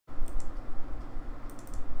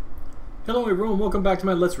Hello everyone, welcome back to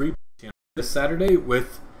my Let's Replay channel. This Saturday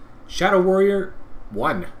with Shadow Warrior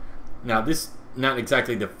 1. Now this, not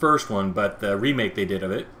exactly the first one, but the remake they did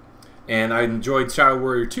of it. And I enjoyed Shadow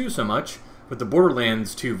Warrior 2 so much, with the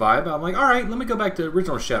Borderlands 2 vibe, I'm like, alright, let me go back to the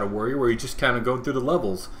original Shadow Warrior, where you just kind of go through the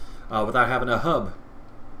levels without having a hub.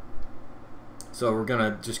 So we're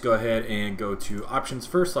going to just go ahead and go to options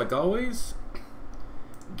first, like always.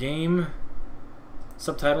 Game,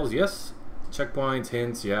 subtitles, yes. Checkpoints,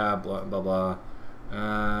 hints, yeah, blah, blah,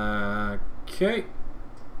 blah. Okay.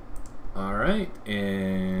 Alright,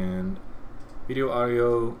 and video,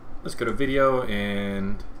 audio. Let's go to video,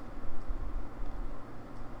 and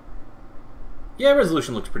yeah,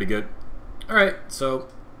 resolution looks pretty good. Alright, so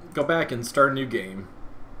go back and start a new game.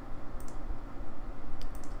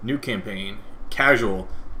 New campaign. Casual,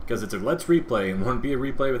 because it's a Let's Replay, and won't be a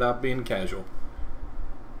replay without being casual.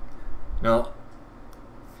 Now,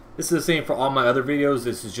 this is the same for all my other videos.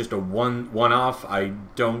 This is just a one-off. I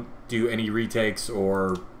don't do any retakes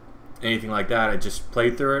or anything like that. I just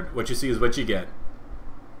play through it. What you see is what you get.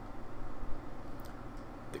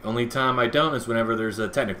 The only time I don't is whenever there's a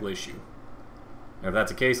technical issue. And if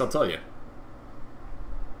that's the case, I'll tell you.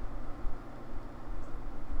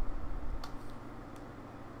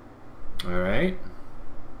 Alright.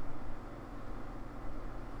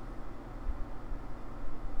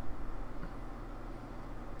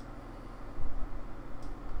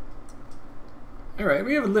 Alright,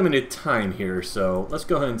 we have a limited time here, so let's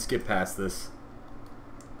go ahead and skip past this.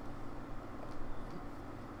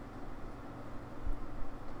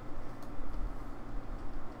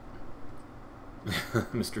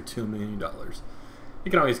 Mr. $2 million.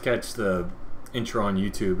 You can always catch the intro on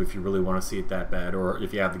YouTube if you really want to see it that bad, or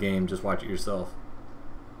if you have the game, just watch it yourself.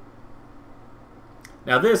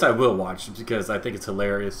 Now this I will watch because I think it's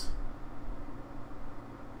hilarious.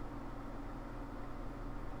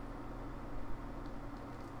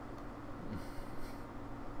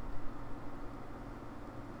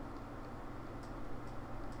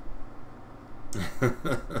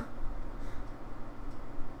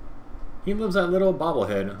 He loves that little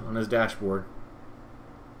bobblehead on his dashboard.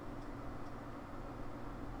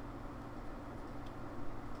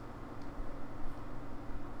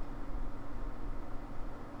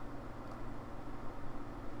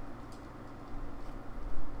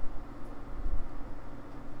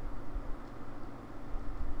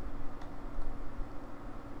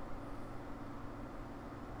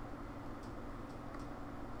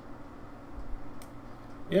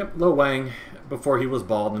 Yep, Lo Wang, before he was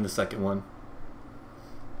bald in the second one.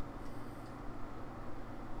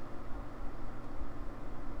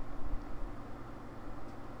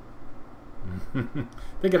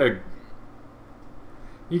 You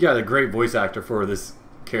got a great voice actor for this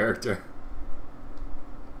character.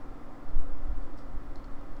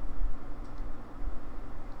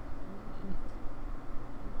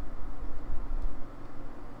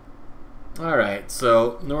 Alright,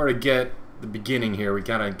 so in order to get the beginning here, we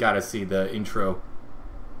kind of got to see the intro.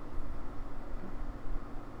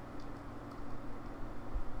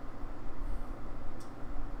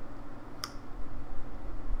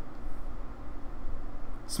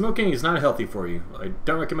 Smoking is not healthy for you. I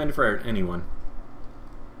don't recommend it for anyone.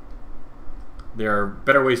 There are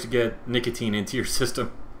better ways to get nicotine into your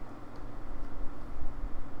system.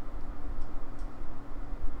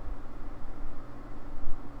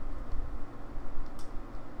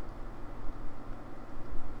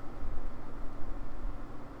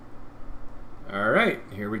 Alright,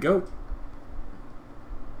 here we go.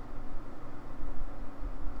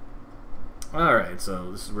 Alright,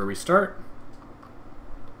 so this is where we start.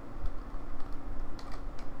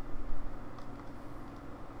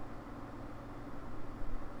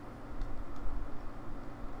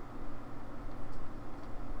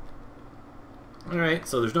 Alright,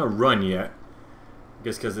 so there's no run yet. I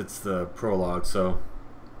guess because it's the prologue, so...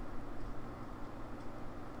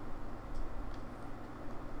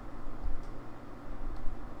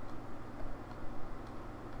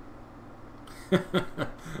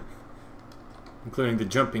 Including the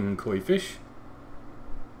jumping koi fish.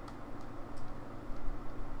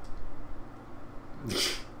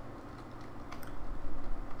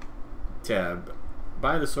 Tab.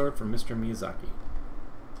 Buy the sword from Mr. Miyazaki.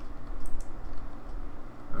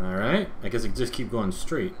 Alright, I guess I can just keep going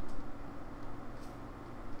straight.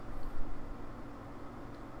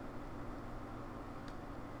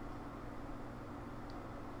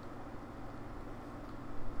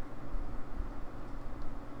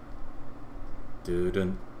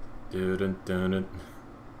 Dun dun dun dun.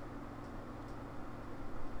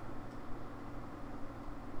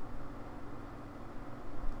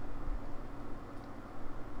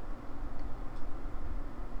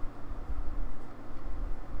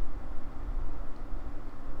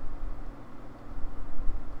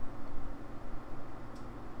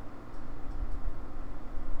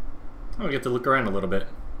 I'll get to look around a little bit.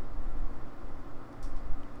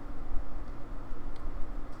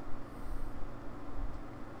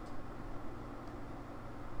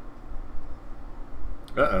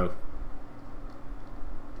 Uh-oh.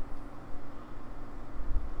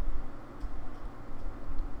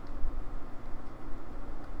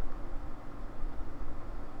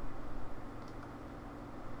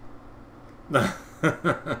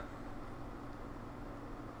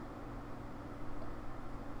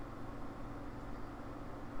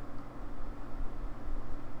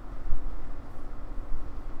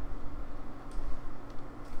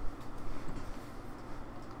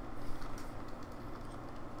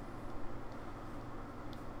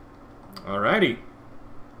 Alrighty.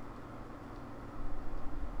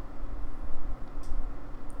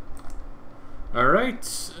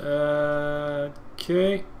 Alright.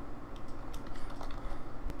 Okay.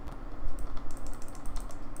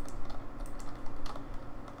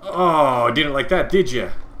 Oh, didn't like that, did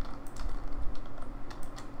you?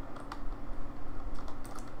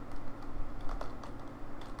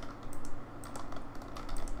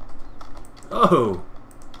 Oh.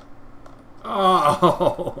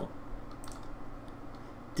 Oh.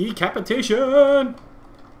 Decapitation.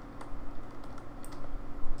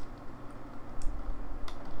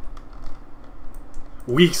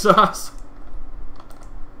 Weak sauce.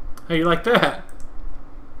 How you like that?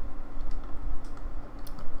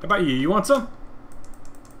 How about you? You want some?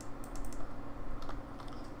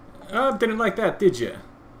 Didn't like that, did you?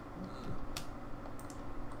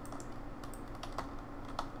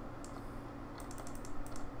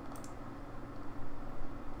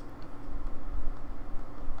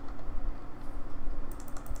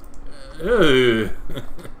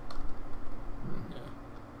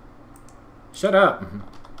 Shut up.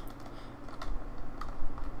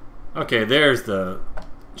 Okay, there's the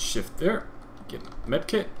shift there. Get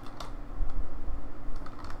medkit.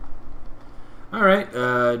 Alright,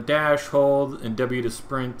 dash, hold, and W to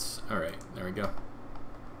sprint. Alright, there we go.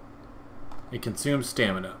 It consumes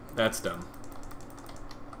stamina. That's dumb.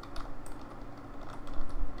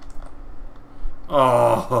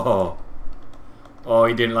 Oh. Oh,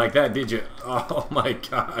 you didn't like that, did you? Oh my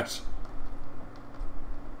gosh.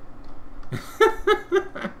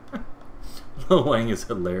 Lil Wang is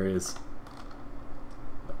hilarious.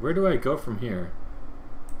 Where do I go from here?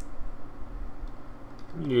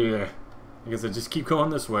 Yeah. I guess I just keep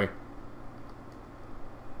going this way.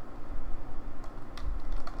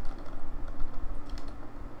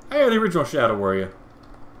 Hey, the original Shadow Warrior.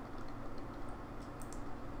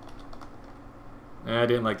 I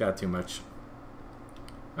didn't like that too much.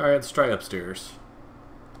 Alright, let's try upstairs.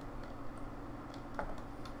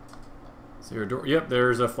 Is there a door? Yep,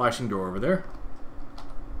 there's a flashing door over there.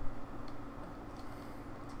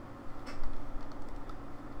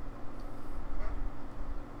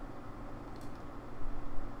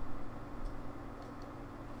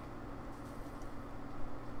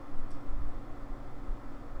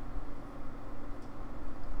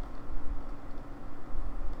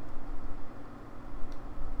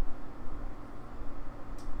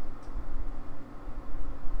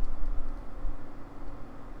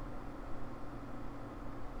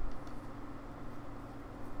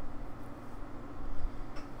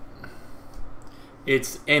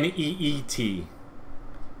 It's N-E-E-T.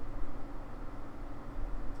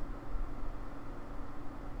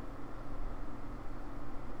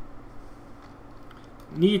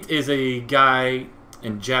 Neat is a guy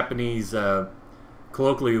in Japanese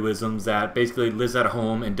colloquialisms that basically lives at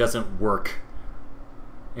home and doesn't work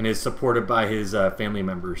and is supported by his family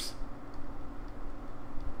members.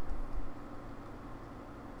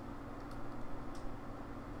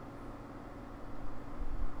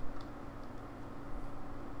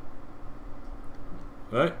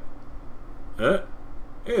 What? Hey,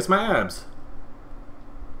 it's my abs.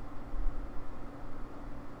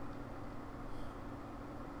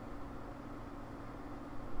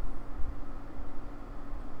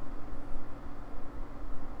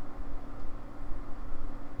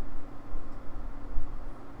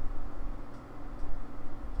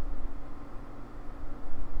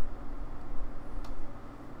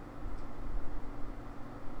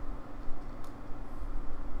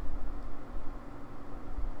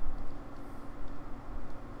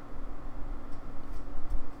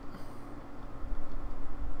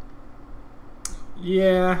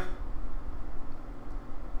 Yeah.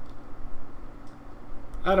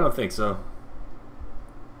 I don't think so.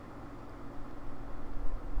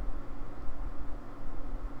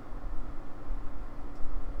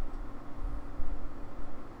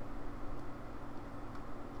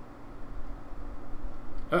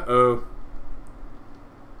 Uh-oh.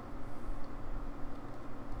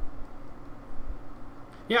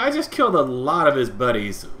 Yeah, I just killed a lot of his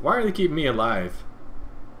buddies. Why are they keeping me alive?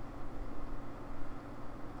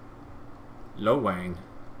 Lo Wang.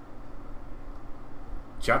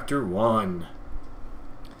 Chapter 1.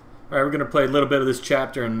 Alright, we're going to play a little bit of this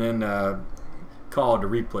chapter and then call it a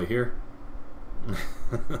replay here.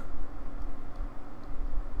 If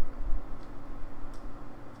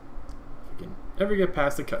we can ever get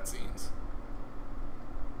past the cutscenes.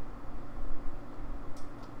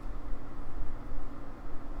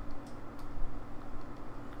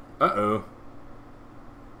 Uh-oh.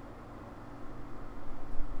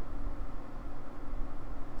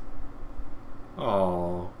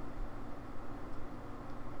 Oh.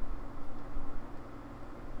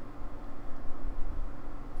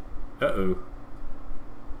 Uh-oh.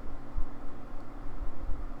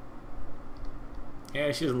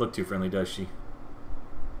 Yeah, she doesn't look too friendly, does she?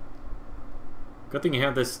 Good thing you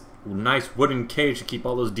have this nice wooden cage to keep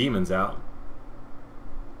all those demons out.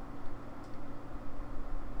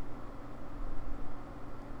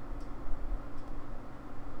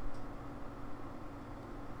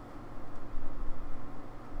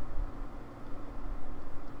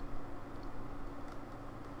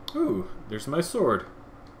 Ooh, there's my sword.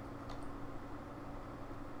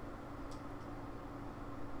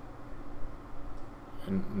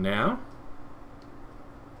 And now?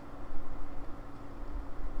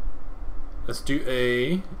 Let's do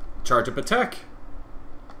a charge up attack.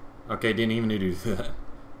 Okay, didn't even do that.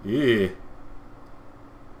 Yeah.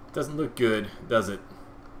 Doesn't look good, does it?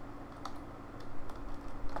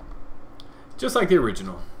 Just like the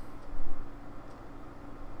original.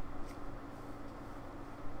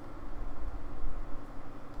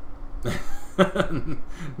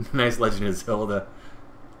 Nice Legend of Zelda.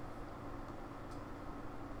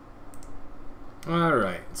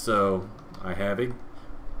 Alright, so I have a...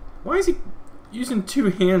 Why is he using two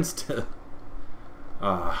hands to...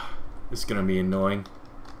 this is gonna be annoying.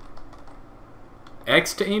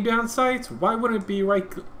 X to aim down sights? Why wouldn't it be right...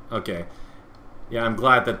 Okay. Yeah, I'm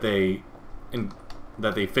glad that they...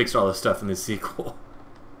 that they fixed all this stuff in this sequel.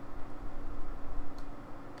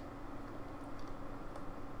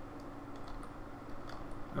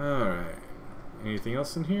 Alright. Anything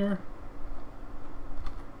else in here?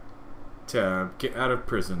 Tab. Get out of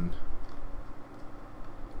prison.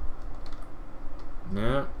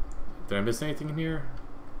 No. Did I miss anything in here?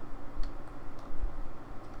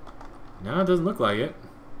 No, it doesn't look like it.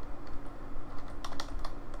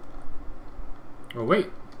 Oh, wait.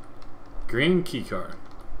 Green keycard.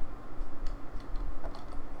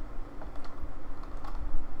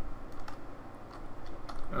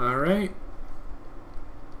 Alright.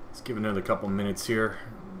 Let's give it another couple minutes here.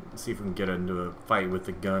 Let's see if we can get into a fight with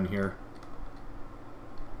the gun here.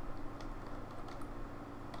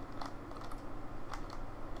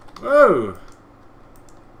 Whoa!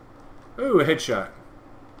 Ooh, a headshot.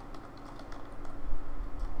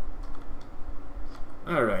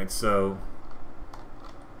 Alright, so...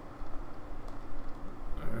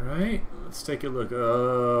 Alright, let's take a look.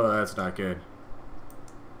 Oh, that's not good.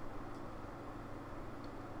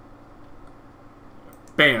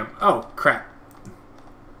 Bam! Oh, crap.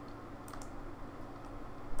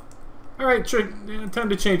 Alright, time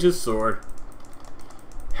to change his sword.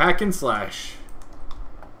 Hack and slash.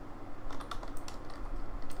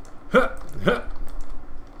 Huh, huh.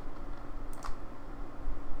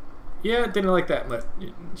 Yeah, didn't like that.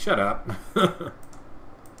 Shut up.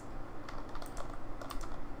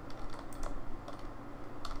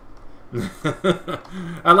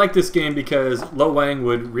 I like this game because Lo Wang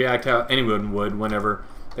would react how anyone would whenever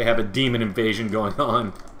they have a demon invasion going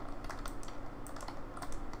on.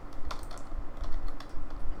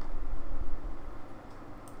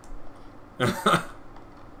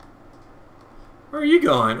 Where are you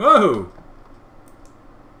going? Whoa!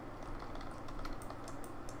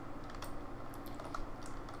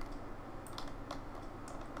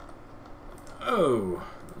 Oh,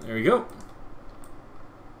 there we go.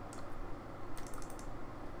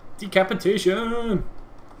 Decapitation!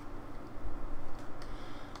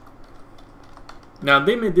 Now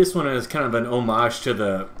they made this one as kind of an homage to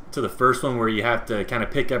the first one, where you have to kind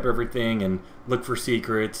of pick up everything and look for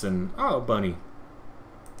secrets and bunny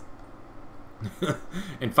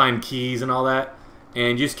and find keys and all that,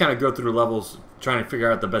 and you just kind of go through the levels trying to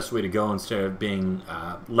figure out the best way to go instead of being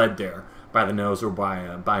led there by the nose or by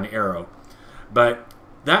an arrow. But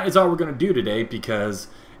that is all we're going to do today, because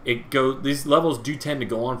these levels do tend to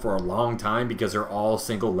go on for a long time because they're all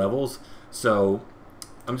single levels. So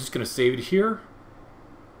I'm just going to save it here.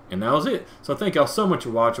 And that was it. So thank y'all so much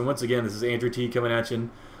for watching. Once again, this is Andrew T coming at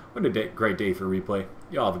you. What a great day for replay.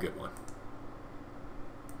 Y'all have a good one.